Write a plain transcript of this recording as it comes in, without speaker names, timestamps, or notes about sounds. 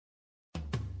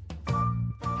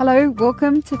Hello,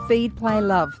 welcome to Feed, Play,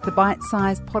 Love, the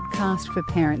bite-sized podcast for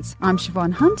parents. I'm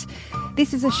Siobhan Hunt.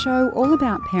 This is a show all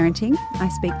about parenting. I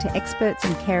speak to experts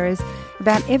and carers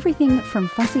about everything from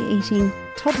fussy eating,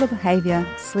 toddler behaviour,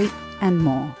 sleep and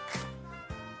more.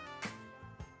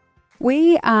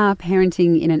 We are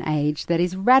parenting in an age that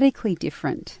is radically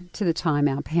different to the time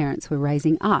our parents were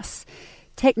raising us.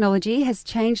 Technology has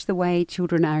changed the way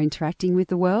children are interacting with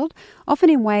the world, often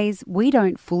in ways we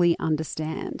don't fully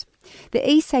understand. The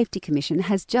eSafety Commission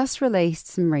has just released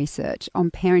some research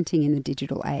on parenting in the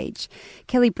digital age.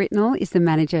 Kelly Britnell is the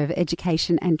Manager of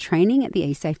Education and Training at the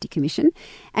eSafety Commission,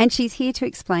 and she's here to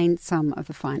explain some of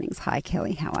the findings. Hi,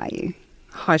 Kelly. How are you?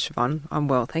 Hi, Siobhan. I'm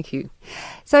well, thank you.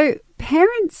 So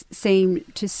parents seem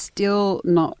to still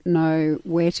not know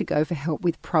where to go for help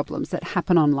with problems that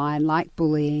happen online, like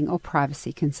bullying or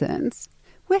privacy concerns.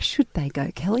 Where should they go,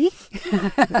 Kelly?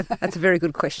 That's a very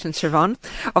good question, Siobhan.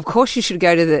 Of course, you should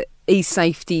go to the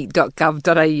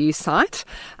esafety.gov.au site.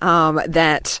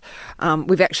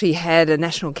 We've actually had a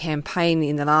national campaign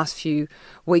in the last few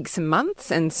weeks and months,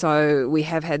 and so we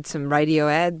have had some radio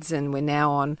ads, and we're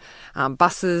now on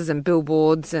buses and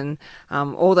billboards and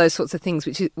all those sorts of things,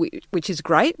 which is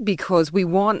great because we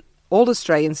want all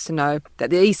Australians to know that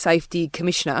the eSafety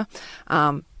Commissioner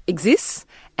exists.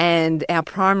 And our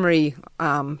primary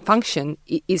function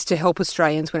is to help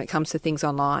Australians when it comes to things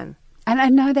online. And I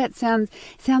know that sounds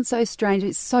so strange.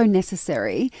 It's so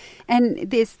necessary. And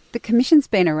the Commission's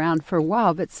been around for a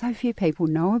while, but so few people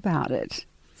know about it.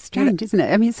 Strange, isn't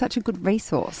it? I mean, it's such a good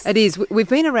resource. It is. We've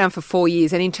been around for 4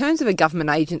 years, and in terms of a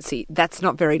government agency, that's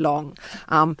not very long.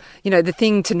 The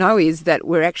thing to know is that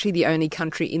we're actually the only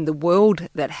country in the world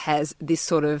that has this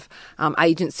sort of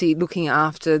agency looking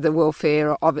after the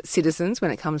welfare of its citizens when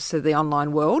it comes to the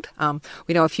online world.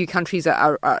 We know a few countries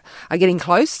are getting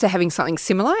close to having something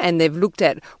similar, and they've looked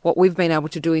at what we've been able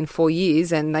to do in 4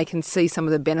 years, and they can see some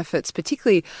of the benefits,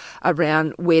 particularly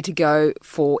around where to go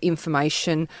for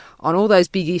information on all those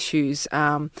big issues,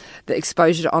 the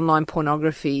exposure to online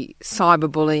pornography,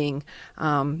 cyberbullying,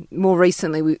 more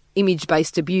recently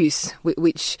image-based abuse,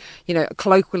 which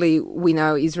colloquially we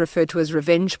know is referred to as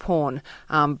revenge porn,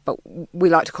 but we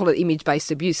like to call it image-based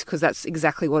abuse because that's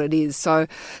exactly what it is. So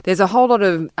there's a whole lot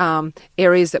of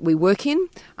areas that we work in.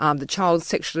 The child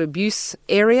sexual abuse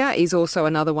area is also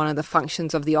another one of the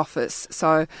functions of the office.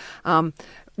 So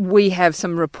we have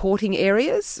some reporting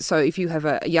areas. So if you have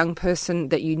a young person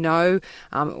that you know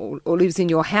or lives in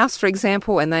your house, for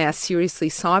example, and they are seriously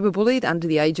cyberbullied under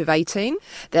the age of 18,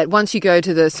 that once you go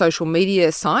to the social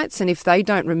media sites and if they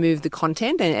don't remove the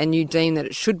content and you deem that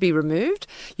it should be removed,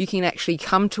 you can actually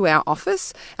come to our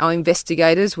office. Our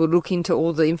investigators will look into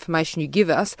all the information you give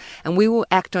us and we will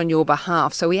act on your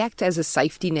behalf. So we act as a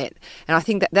safety net. And I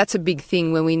think that's a big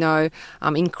thing when we know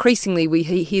increasingly we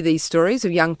hear these stories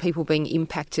of young people being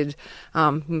impacted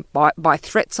by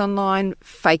threats online,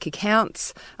 fake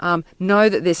accounts. Know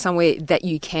that there's somewhere that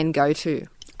you can go to.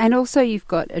 And also you've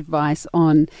got advice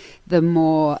on the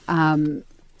more I'd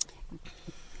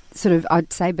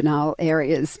say banal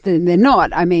areas. They're not,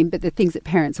 but the things that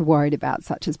parents are worried about,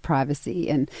 such as privacy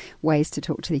and ways to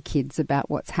talk to their kids about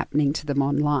what's happening to them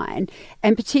online.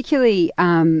 And particularly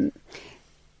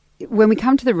when we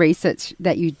come to the research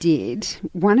that you did,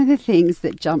 one of the things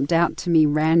that jumped out to me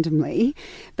randomly,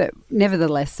 but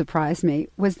nevertheless surprised me,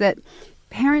 was that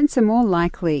parents are more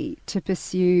likely to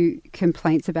pursue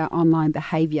complaints about online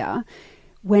behaviour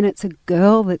when it's a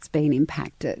girl that's been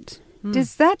impacted.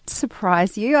 Does that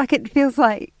surprise you? Like, it feels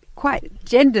like quite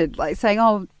gendered, like saying,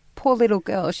 oh, poor little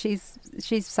girl, she's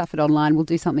suffered online, we'll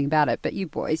do something about it. But you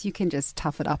boys, you can just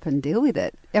tough it up and deal with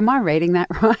it. Am I reading that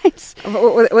right?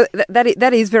 Well,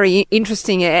 that is very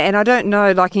interesting. And I don't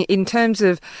know, like in terms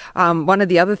of one of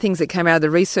the other things that came out of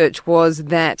the research was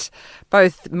that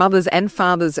both mothers and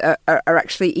fathers are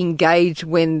actually engaged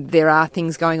when there are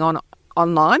things going on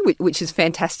online, which is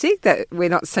fantastic that we're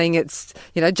not seeing it's,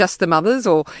 just the mothers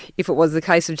or if it was the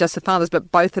case of just the fathers, but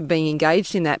both are being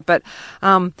engaged in that. But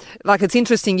it's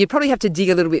interesting. You probably have to dig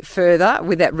a little bit further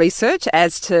with that research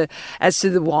as to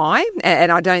the why.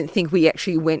 And I don't think we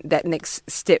actually went that next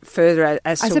step further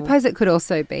I suppose it could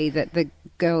also be that the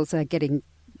girls are getting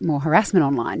more harassment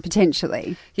online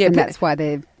potentially. Yeah, and that's why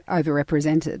they're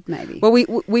overrepresented, maybe. Well,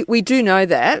 we do know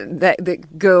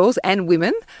that girls and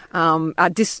women are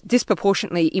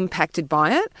disproportionately impacted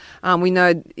by it. We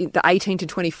know the 18 to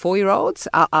 24-year-olds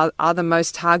are the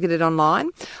most targeted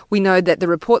online. We know that the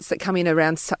reports that come in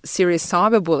around serious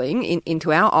cyberbullying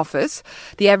into our office,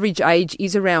 the average age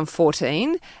is around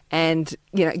 14, and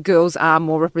girls are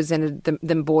more represented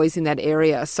than boys in that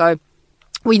area. So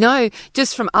we know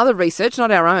just from other research,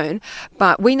 not our own,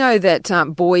 but we know that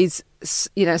boys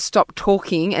stop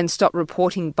talking and stop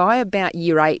reporting by about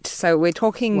year 8. So we're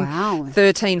talking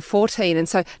 13, 14. And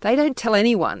so they don't tell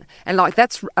anyone. And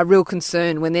that's a real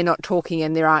concern when they're not talking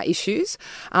and there are issues.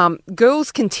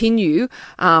 Girls continue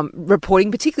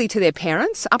reporting, particularly to their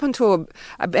parents, up until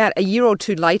about a year or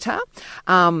two later.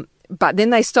 But then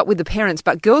they stop with the parents.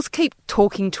 But girls keep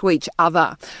talking to each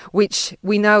other, which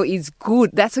we know is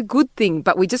good. That's a good thing.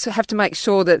 But we just have to make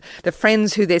sure that the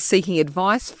friends who they're seeking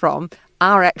advice from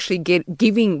are actually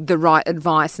giving the right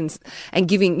advice and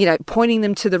giving, pointing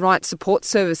them to the right support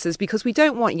services, because we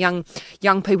don't want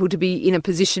young people to be in a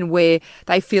position where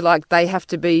they feel like they have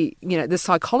to be, the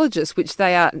psychologist, which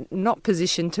they are not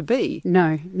positioned to be.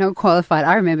 No, not qualified.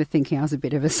 I remember thinking I was a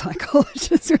bit of a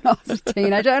psychologist when I was a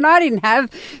teenager, and I didn't have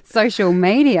social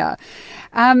media.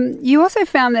 You also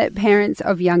found that parents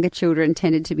of younger children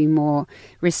tended to be more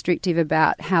restrictive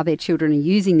about how their children are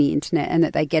using the internet, and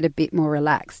that they get a bit more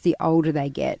relaxed the older they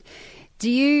get.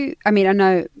 I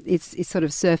know it's sort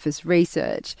of surface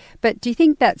research, but do you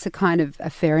think that's a kind of a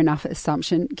fair enough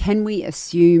assumption? Can we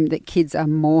assume that kids are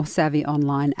more savvy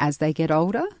online as they get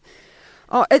older?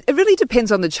 Oh, it really depends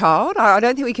on the child. I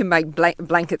don't think we can make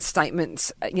blanket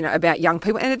statements, about young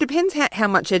people. And it depends how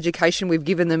much education we've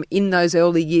given them in those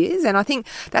early years. And I think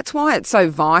that's why it's so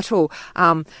vital.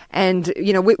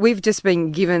 We've just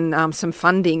been given some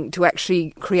funding to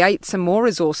actually create some more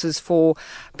resources for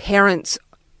parents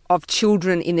of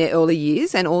children in their early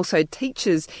years, and also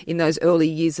teachers in those early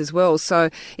years as well. So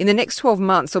in the next 12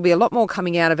 months, there'll be a lot more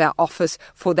coming out of our office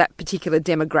for that particular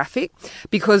demographic,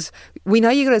 because we know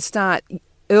you've got to start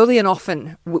early and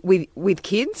often with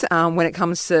kids when it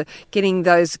comes to getting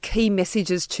those key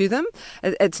messages to them.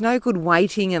 It's no good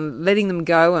waiting and letting them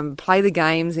go and play the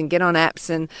games and get on apps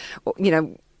and,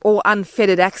 all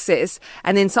unfettered access,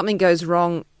 and then something goes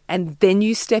wrong and then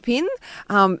you step in.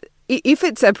 If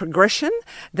it's a progression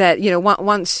that,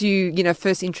 once you,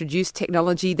 first introduce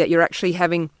technology, that you're actually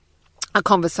having a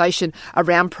conversation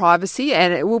around privacy,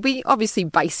 and it will be obviously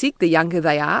basic the younger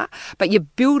they are, but you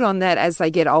build on that as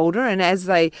they get older and as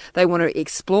they want to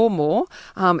explore more.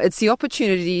 It's the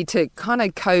opportunity to kind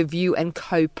of co-view and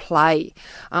co-play.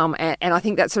 And I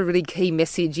think that's a really key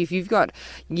message. If you've got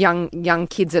young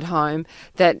kids at home,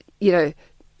 that, you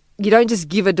don't just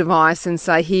give a device and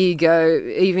say, here you go,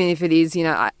 even if it is,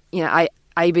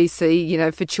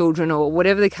 ABC, for children or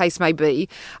whatever the case may be,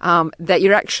 that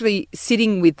you're actually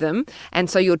sitting with them. And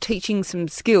so you're teaching some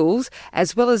skills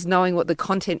as well as knowing what the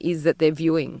content is that they're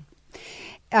viewing.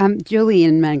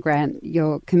 Julian Mangrant,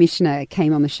 your commissioner,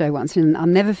 came on the show once, and I'll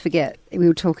never forget, we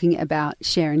were talking about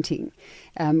sharenting,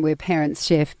 where parents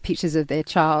share pictures of their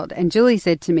child. And Julie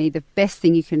said to me, the best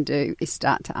thing you can do is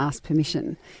start to ask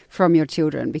permission from your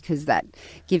children, because that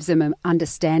gives them an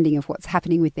understanding of what's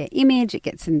happening with their image. It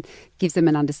gives them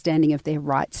an understanding of their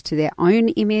rights to their own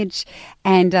image.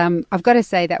 And I've got to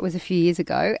say, that was a few years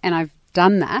ago, and I've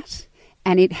done that,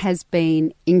 and it has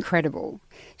been incredible.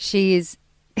 She is...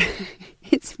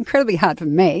 It's incredibly hard for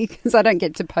me because I don't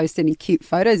get to post any cute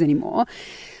photos anymore.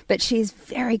 But she's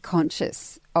very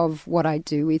conscious of what I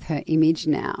do with her image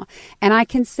now. And I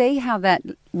can see how that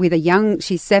with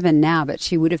she's 7 now, but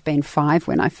she would have been 5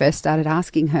 when I first started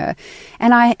asking her.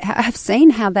 And I have seen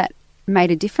how that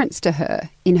made a difference to her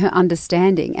in her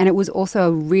understanding. And it was also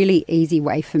a really easy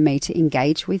way for me to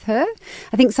engage with her.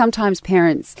 I think sometimes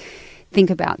parents think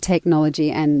about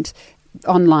technology and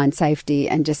online safety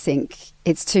and just think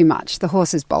it's too much. The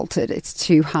horse is bolted. It's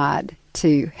too hard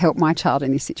to help my child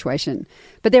in this situation.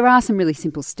 But there are some really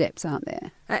simple steps, aren't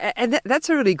there? And that's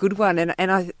a really good one.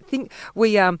 And I think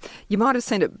you might have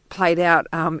seen it played out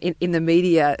in the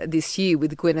media this year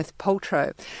with Gwyneth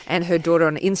Paltrow and her daughter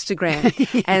on Instagram.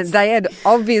 Yes. And they had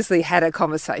obviously had a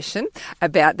conversation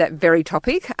about that very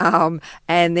topic. And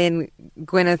then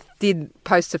Gwyneth did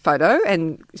post a photo,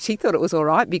 and she thought it was all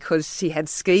right because she had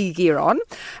ski gear on.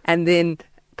 And then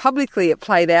publicly it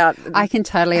played out. I can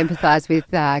totally empathise with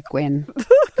Gwen.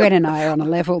 Gwen and I are on a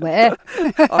level there.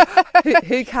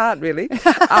 Who can't really?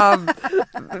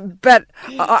 But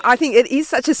I think it is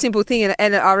such a simple thing.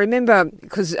 And I remember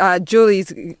because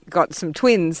Julie's got some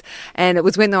twins, and it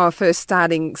was when they were first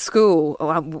starting school,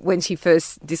 when she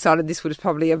first decided this was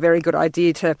probably a very good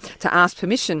idea to ask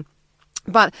permission.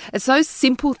 But it's those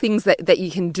simple things that you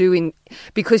can do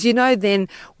because then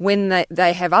when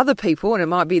they have other people, and it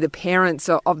might be the parents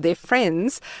of their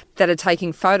friends that are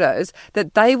taking photos,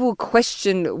 that they will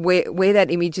question where that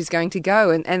image is going to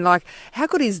go. And like, how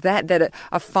good is that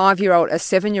a 5-year-old, a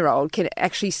 7-year-old can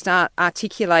actually start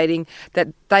articulating that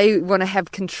they want to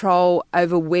have control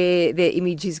over where their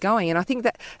image is going. And I think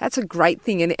that's a great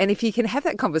thing. And if you can have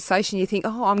that conversation, you think,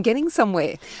 oh, I'm getting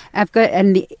somewhere.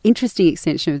 And the interesting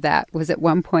extension of that was at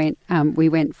one point we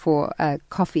went for a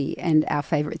coffee, and our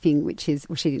favourite thing, which is,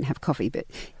 well, she didn't have coffee, but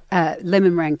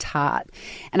lemon meringue tart.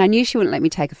 And I knew she wouldn't let me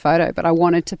take a photo, but I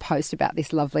wanted to post about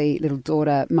this lovely little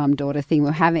mum-daughter thing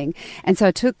we're having. And so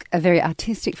I took a very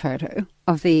artistic photo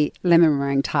of the lemon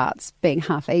meringue tarts being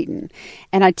half eaten.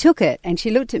 And I took it, and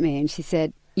she looked at me and she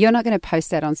said, "You're not going to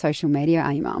post that on social media,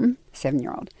 are you, Mum?"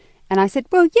 7-year-old. And I said,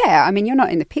 "Well, yeah, I mean, you're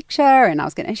not in the picture." And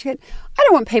she said, "I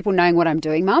don't want people knowing what I'm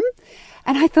doing, Mum."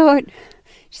 And I thought,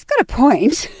 she's got a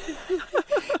point.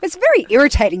 It's a very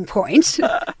irritating point.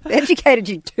 Educated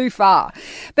you too far.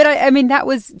 But I mean,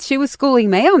 she was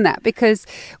schooling me on that, because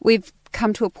we've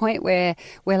come to a point where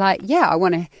we're like, yeah,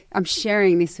 I'm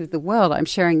sharing this with the world. I'm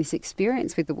sharing this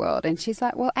experience with the world. And she's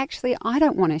like, well, actually, I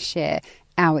don't want to share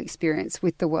our experience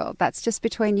with the world. That's just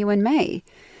between you and me.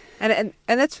 And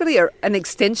that's really an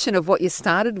extension of what you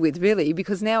started with, really,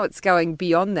 because now it's going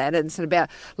beyond that, and it's about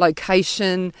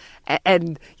location,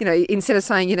 and instead of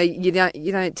saying you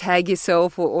don't tag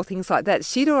yourself or things like that,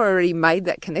 she'd already made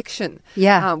that connection.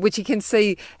 Yeah, which you can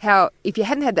see how if you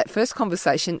hadn't had that first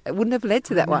conversation, it wouldn't have led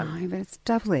to that one. No, but it's a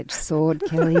double-edged sword,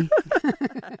 Kelly.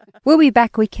 We'll be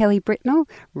back with Kelly Britnell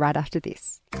right after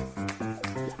this.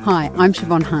 Hi, I'm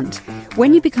Siobhan Hunt.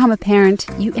 When you become a parent,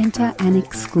 you enter an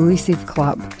exclusive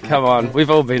club. Come on, we've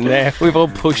all been there. We've all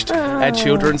pushed our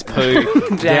children's poo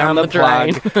down the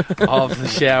plug of the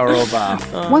shower or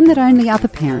bath. One that only other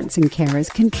parents and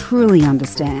carers can truly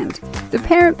understand. The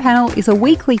Parent Panel is a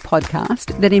weekly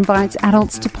podcast that invites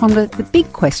adults to ponder the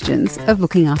big questions of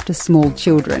looking after small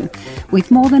children,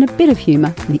 with more than a bit of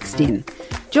humour mixed in.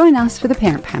 Join us for the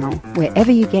Parent Panel,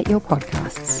 wherever you get your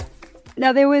podcasts.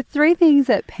 Now, there were 3 things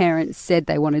that parents said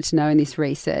they wanted to know in this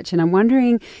research, and I'm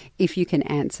wondering if you can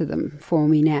answer them for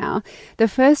me now. The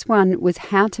first one was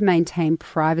how to maintain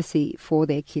privacy for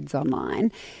their kids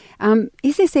online.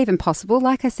 Is this even possible?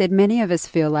 Like I said, many of us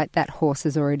feel like that horse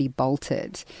has already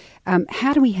bolted.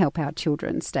 How do we help our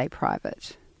children stay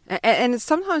private? And it's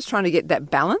sometimes trying to get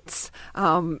that balance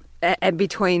and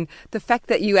between the fact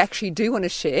that you actually do want to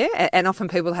share, and often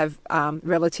people have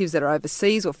relatives that are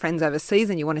overseas or friends overseas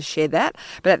and you want to share that,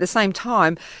 but at the same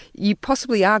time, you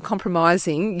possibly are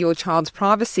compromising your child's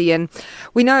privacy. And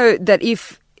we know that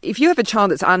if you have a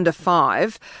child that's under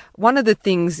 5, one of the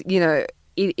things,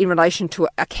 in relation to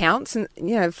accounts, and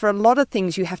for a lot of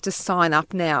things you have to sign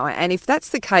up now, and if that's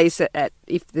the case,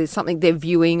 if there's something they're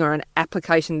viewing or an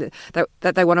application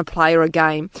that they want to play or a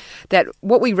game, that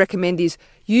what we recommend is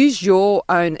use your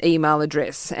own email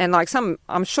address. And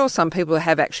I'm sure some people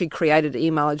have actually created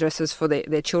email addresses for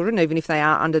their children, even if they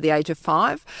are under the age of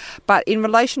 5. But in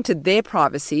relation to their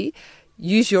privacy,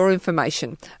 use your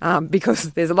information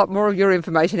because there's a lot more of your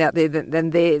information out there than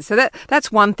theirs. So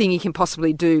that's one thing you can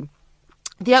possibly do.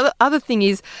 The other thing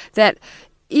is that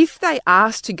if they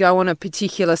ask to go on a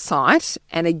particular site,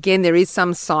 and again there is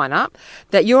some sign up,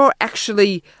 that you're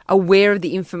actually aware of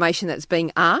the information that's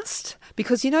being asked,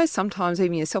 because sometimes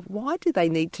even yourself, why do they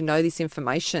need to know this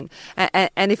information?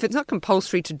 And if it's not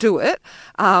compulsory to do it,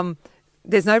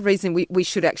 there's no reason we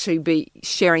should actually be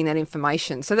sharing that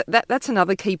information. So that's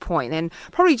another key point. And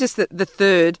probably just the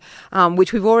third,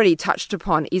 which we've already touched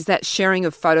upon, is that sharing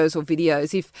of photos or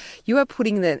videos. If you are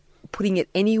putting it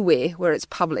anywhere where it's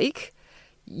public,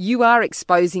 you are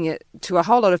exposing it to a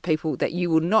whole lot of people that you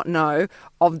will not know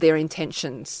of their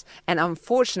intentions. And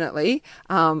unfortunately,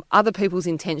 other people's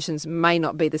intentions may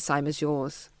not be the same as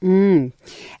yours.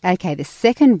 Okay, the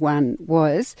second one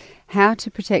was how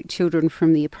to protect children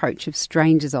from the approach of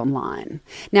strangers online.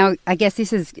 Now, I guess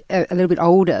this is a little bit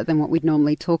older than what we'd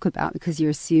normally talk about, because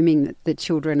you're assuming that the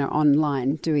children are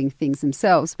online doing things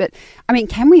themselves. But, I mean,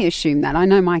 can we assume that? I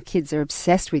know my kids are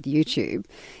obsessed with YouTube.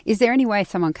 Is there any way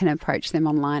someone can approach them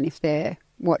online if they're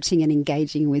watching and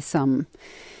engaging with some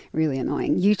really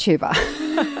annoying YouTuber?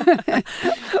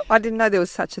 I didn't know there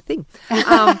was such a thing.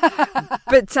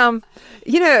 But,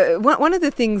 one of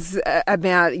the things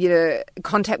about,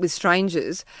 contact with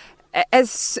strangers,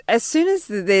 as soon as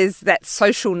there's that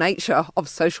social nature of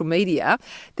social media,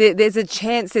 there's a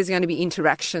chance there's going to be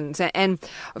interactions. And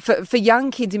for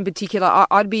young kids in particular,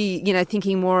 I'd be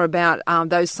thinking more about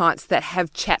those sites that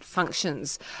have chat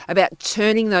functions, about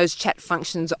turning those chat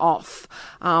functions off,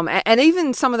 and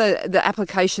even some of the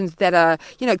applications that are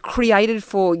created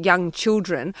for young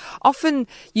children. Often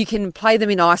you can play them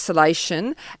in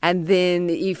isolation, and then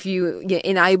if you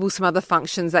enable some other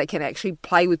functions, they can actually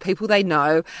play with people they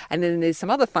know. And then there's some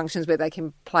other functions where they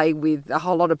can play with a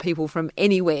whole lot of people from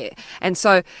anywhere. And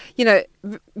so,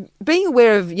 being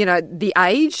aware of, the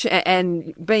age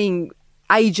and being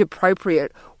age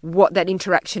appropriate, what that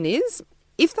interaction is.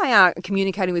 If they are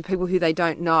communicating with people who they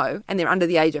don't know and they're under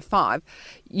the age of 5,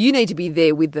 you need to be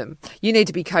there with them. You need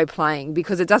to be co-playing,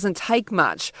 because it doesn't take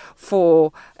much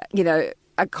for,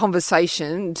 a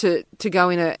conversation to go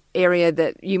in an area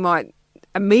that you might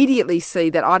immediately see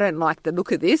that I don't like the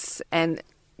look of this, and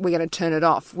we're going to turn it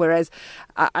off. Whereas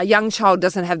a young child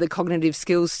doesn't have the cognitive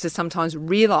skills to sometimes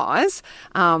realise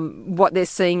what they're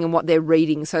seeing and what they're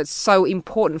reading. So it's so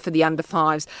important for the under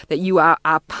 5s that you are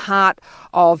part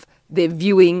of their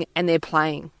viewing and their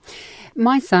playing.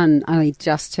 My son only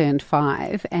just turned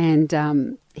 5,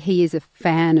 and he is a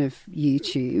fan of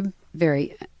YouTube.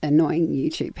 Very annoying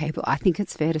YouTube people. I think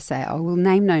it's fair to say, I will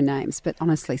name no names, but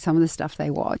honestly, some of the stuff they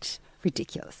watch,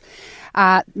 ridiculous.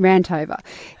 Rant over.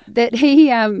 That he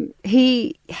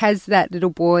has that little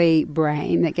boy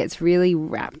brain that gets really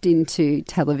wrapped into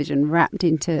television, wrapped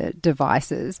into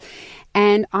devices.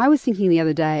 And I was thinking the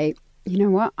other day, you know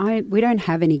what, we don't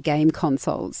have any game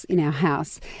consoles in our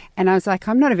house. And I was like,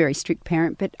 I'm not a very strict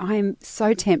parent, but I'm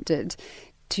so tempted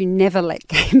to never let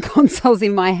game consoles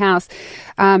in my house,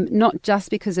 not just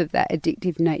because of that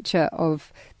addictive nature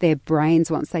of their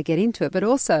brains once they get into it, but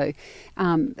also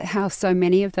how so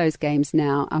many of those games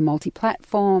now are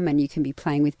multi-platform and you can be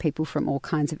playing with people from all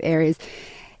kinds of areas.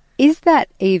 Is that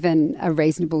even a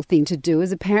reasonable thing to do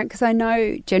as a parent? Because I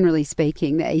know, generally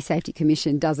speaking, the eSafety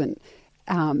Commission doesn't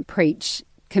preach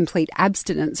complete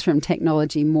abstinence from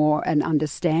technology, more an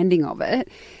understanding of it.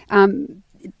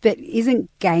 But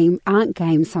aren't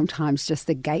games sometimes just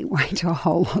the gateway to a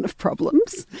whole lot of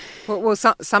problems? Well,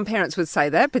 some parents would say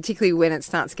that, particularly when it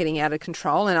starts getting out of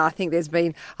control. And I think there's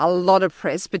been a lot of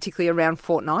press, particularly around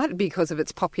Fortnite, because of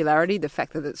its popularity, the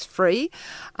fact that it's free.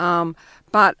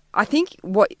 But I think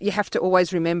what you have to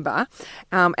always remember,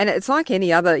 and it's like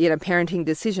any other parenting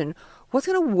decision, what's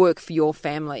going to work for your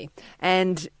family?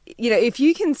 And, if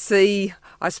you can see,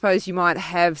 I suppose you might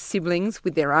have siblings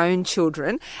with their own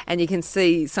children and you can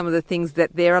see some of the things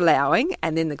that they're allowing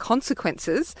and then the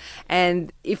consequences.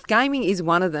 And if gaming is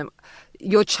one of them,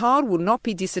 your child will not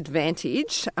be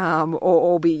disadvantaged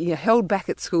or be held back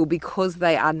at school because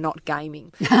they are not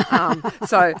gaming.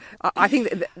 So I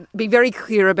think be very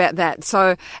clear about that.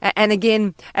 So, and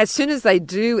again, as soon as they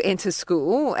do enter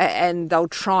school and they'll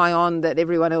try on that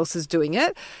everyone else is doing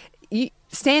it, you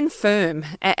stand firm.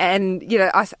 And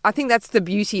I think that's the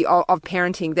beauty of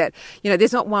parenting, that,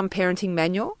 there's not one parenting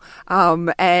manual,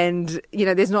 and,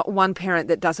 there's not one parent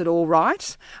that does it all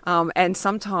right. And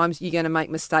sometimes you're going to make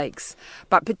mistakes.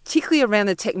 But particularly around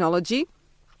the technology,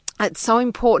 it's so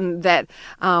important that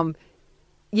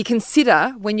you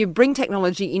consider, when you bring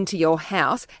technology into your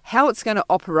house, how it's going to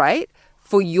operate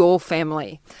for your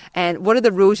family. And what are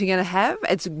the rules you're going to have?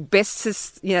 It's best to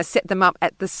set them up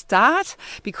at the start,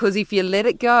 because if you let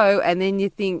it go and then you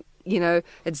think,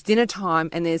 it's dinner time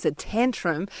and there's a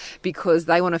tantrum because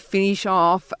they want to finish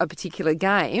off a particular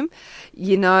game,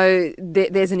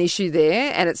 there's an issue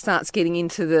there, and it starts getting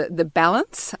into the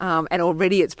balance, and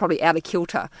already it's probably out of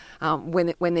kilter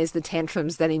when there's the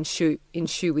tantrums that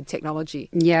ensue with technology.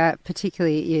 Yeah,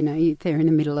 particularly, they're in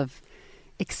the middle of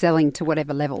excelling to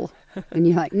whatever level and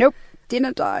you're like, nope,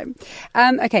 dinner time.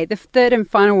 Okay, the third and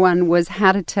final one was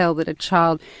how to tell that a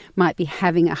child might be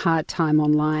having a hard time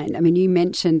online. I mean, you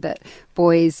mentioned that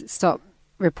boys stop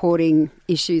reporting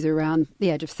issues around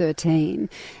the age of 13.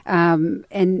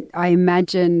 And I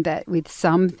imagine that with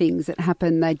some things that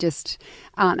happen, they just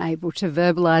aren't able to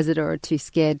verbalise it or are too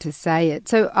scared to say it.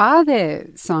 So are there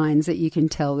signs that you can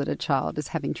tell that a child is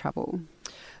having trouble?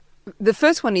 The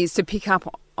first one is to pick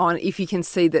up on if you can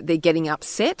see that they're getting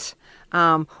upset,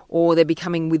 or they're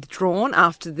becoming withdrawn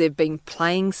after they've been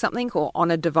playing something or on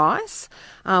a device,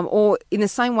 or in the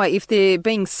same way if they're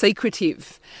being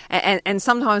secretive. And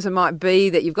sometimes it might be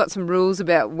that you've got some rules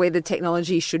about where the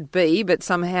technology should be, but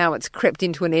somehow it's crept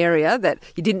into an area that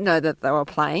you didn't know that they were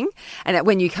playing, and that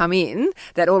when you come in,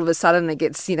 that all of a sudden it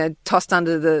gets tossed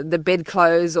under the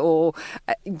bedclothes, or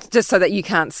just so that you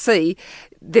can't see.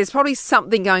 There's probably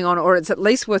something going on, or it's at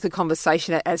least worth a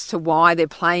conversation as to why they're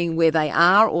playing where they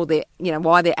are, or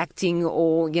why they're acting,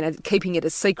 or keeping it a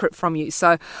secret from you.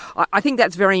 So I think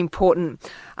that's very important.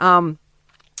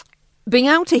 Being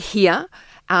able to hear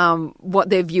what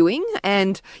they're viewing.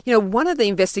 And, one of the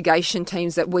investigation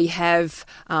teams that we have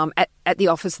at the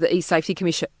Office of the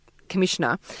eSafety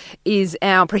Commissioner is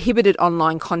our prohibited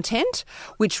online content,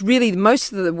 which really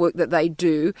most of the work that they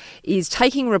do is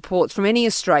taking reports from any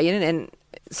Australian, and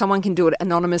someone can do it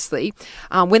anonymously,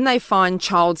 when they find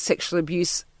child sexual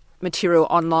abuse material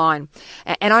online.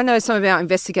 And I know some of our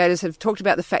investigators have talked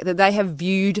about the fact that they have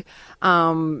viewed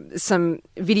some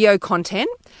video content,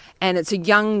 and it's a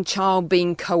young child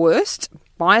being coerced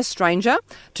by a stranger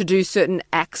to do certain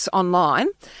acts online.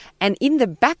 And in the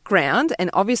background, and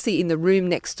obviously in the room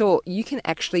next door, you can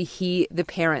actually hear the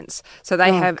parents. So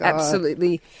they have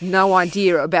absolutely no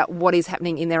idea about what is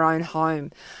happening in their own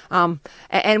home.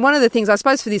 And one of the things, I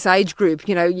suppose, for this age group,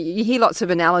 you hear lots of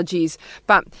analogies,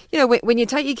 but, when you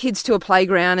take your kids to a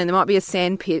playground and there might be a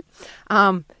sand pit,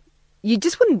 you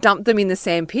just wouldn't dump them in the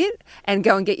sandpit and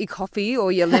go and get your coffee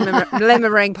or your lemon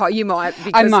meringue pie. You might.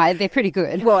 I might. They're pretty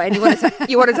good. Well, and you want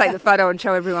to take the photo and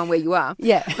show everyone where you are.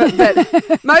 Yeah.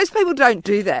 But most people don't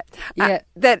do that. Yeah.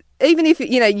 That even if,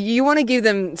 you want to give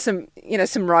them some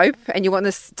rope and you want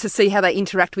to see how they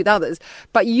interact with others,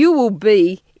 but you will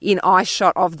be in eye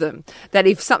shot of them, that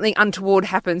if something untoward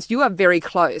happens, you are very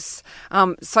close.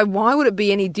 So why would it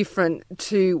be any different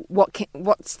to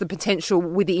what's the potential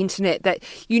with the internet, that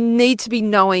you need to be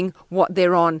knowing what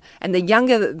they're on? And the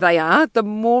younger that they are, the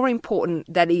more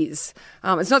important that is.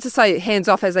 It's not to say hands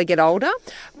off as they get older,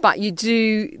 but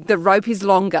the rope is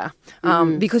longer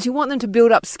because you want them to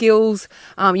build up skills.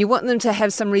 You want them to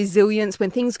have some resilience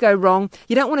when things go wrong.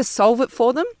 You don't want to solve it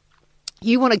for them.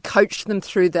 You want to coach them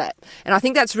through that. And I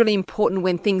think that's really important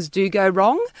when things do go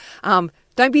wrong.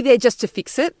 Don't be there just to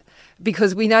fix it,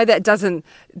 because we know that doesn't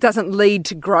lead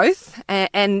to growth.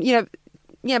 And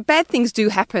bad things do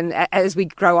happen as we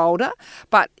grow older,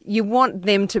 but you want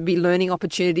them to be learning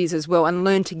opportunities as well and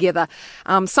learn together.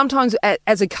 Sometimes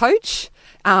as a coach,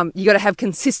 you got to have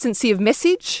consistency of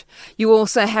message. You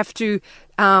also have to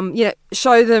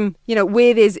show them,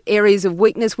 where there's areas of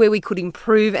weakness, where we could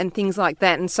improve and things like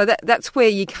that. And so that's where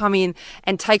you come in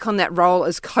and take on that role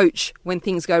as coach when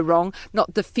things go wrong,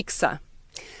 not the fixer.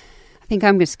 I think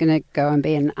I'm just going to go and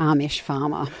be an Amish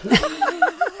farmer.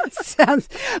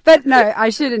 But no, I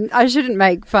shouldn't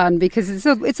make fun, because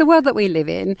it's a world that we live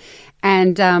in,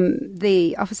 and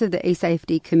the Office of the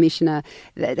eSafety Commissioner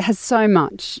has so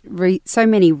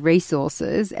many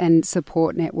resources and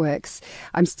support networks.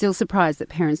 I'm still surprised that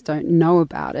parents don't know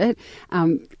about it.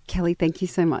 Kelly, thank you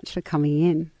so much for coming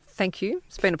in. Thank you.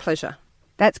 It's been a pleasure.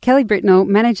 That's Kelly Britnell,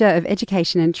 Manager of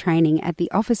Education and Training at the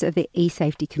Office of the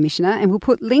eSafety Commissioner. And we'll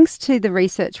put links to the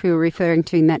research we were referring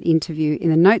to in that interview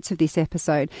in the notes of this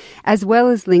episode, as well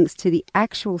as links to the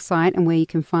actual site and where you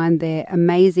can find their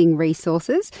amazing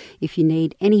resources if you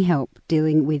need any help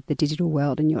dealing with the digital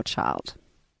world and your child.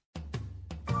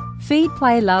 Feed,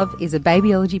 Play, Love is a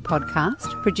babyology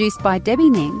podcast produced by Debbie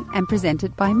Ning and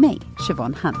presented by me,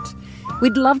 Siobhan Hunt.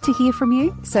 We'd love to hear from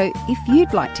you, so if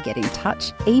you'd like to get in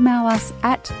touch, email us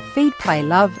at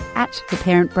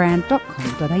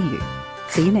feedplaylove@theparentbrand.com.au.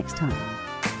 See you next time.